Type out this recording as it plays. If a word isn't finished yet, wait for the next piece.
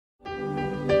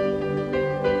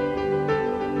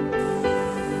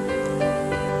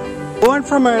Born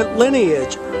from a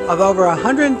lineage of over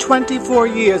 124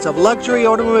 years of luxury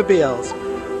automobiles,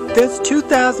 this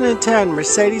 2010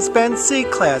 Mercedes-Benz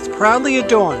C-Class proudly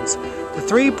adorns the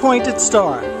three-pointed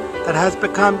star that has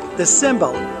become the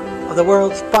symbol of the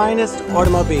world's finest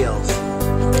automobiles.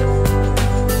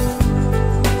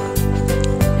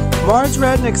 Mars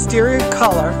red in exterior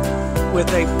color with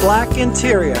a black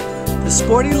interior, the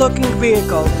sporty-looking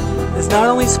vehicle is not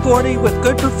only sporty with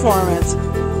good performance,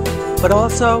 but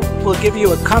also will give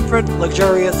you a comfort,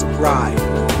 luxurious ride.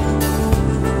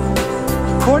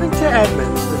 According to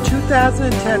Edmunds, the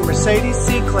 2010 Mercedes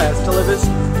C-Class delivers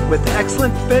with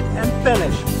excellent fit and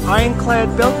finish,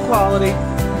 ironclad build quality,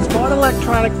 smart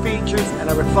electronic features, and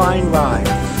a refined ride.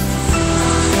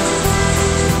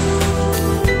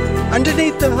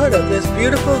 Underneath the hood of this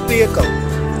beautiful vehicle,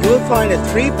 you will find a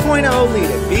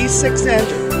 3.0-liter V6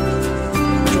 engine,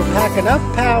 which will pack enough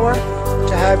power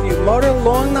to have you motor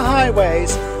along the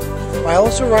highways while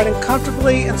also riding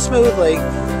comfortably and smoothly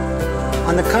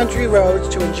on the country roads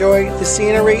to enjoy the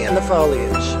scenery and the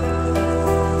foliage.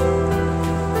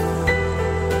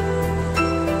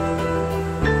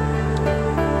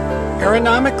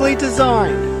 Aerodynamically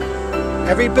designed,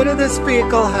 every bit of this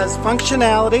vehicle has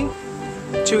functionality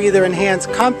to either enhance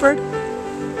comfort,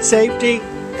 safety,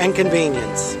 and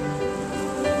convenience.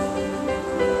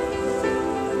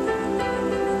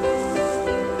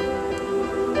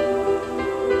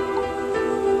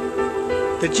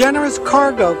 The generous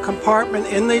cargo compartment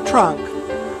in the trunk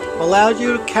allows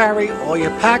you to carry all your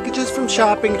packages from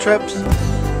shopping trips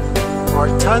or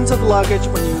tons of luggage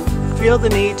when you feel the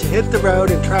need to hit the road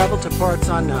and travel to parts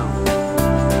unknown.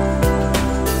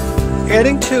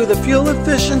 Adding to the fuel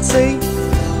efficiency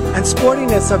and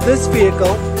sportiness of this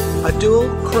vehicle, a dual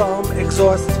chrome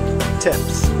exhaust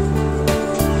tips.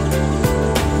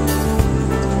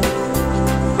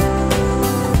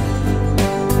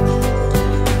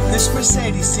 This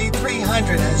Mercedes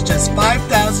C300 has just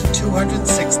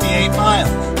 5,268 miles.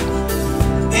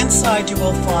 Inside you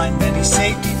will find many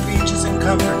safety features and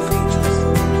comfort features.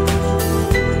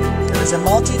 There is a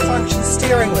multi-function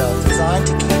steering wheel designed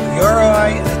to keep your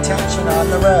eye and attention on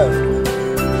the road.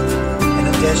 In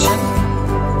addition,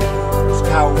 there's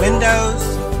power windows,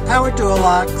 power door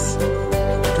locks,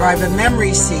 driver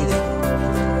memory seating.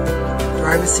 The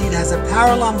driver's seat has a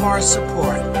power lumbar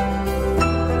support.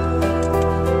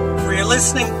 For your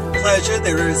listening pleasure,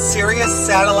 there is Sirius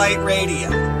satellite radio.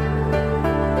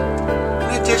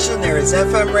 In addition, there is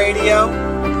FM radio,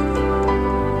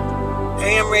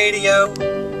 AM radio,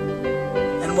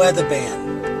 and weather band.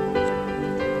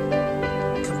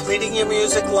 Completing your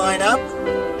music lineup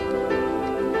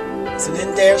is an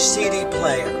in-dash CD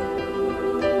player.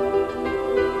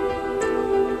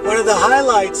 One of the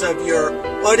highlights of your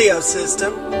audio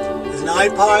system is an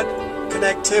iPod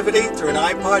connectivity through an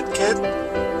iPod kit,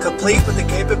 complete with the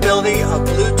capability of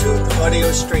Bluetooth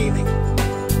audio streaming.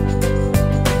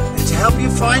 And to help you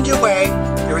find your way,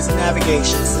 there is a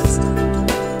navigation system.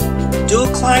 Dual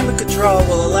climate control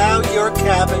will allow your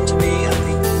cabin to be at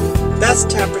the best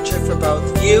temperature for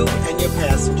both you and your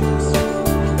passengers.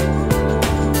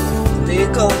 The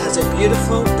vehicle has a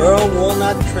beautiful burl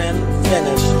walnut trim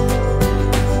finish,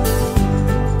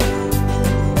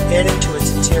 adding to its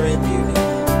interior beauty.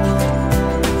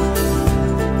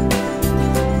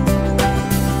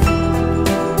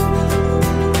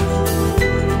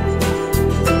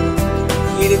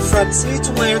 Heated front seats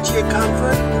will add to your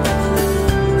comfort.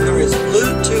 There is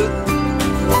Bluetooth,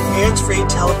 hands-free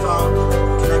telephone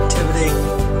connectivity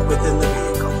within the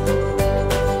vehicle.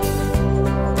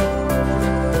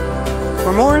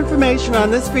 For more information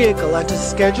on this vehicle and to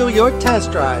schedule your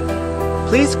test drive,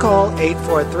 please call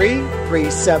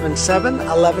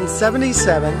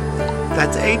 843-377-1177.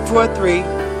 That's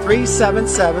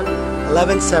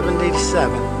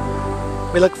 843-377-1177.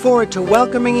 We look forward to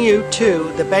welcoming you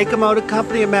to the Vacca Motor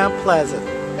Company of Mount Pleasant.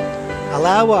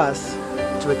 Allow us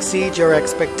to exceed your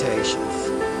expectations.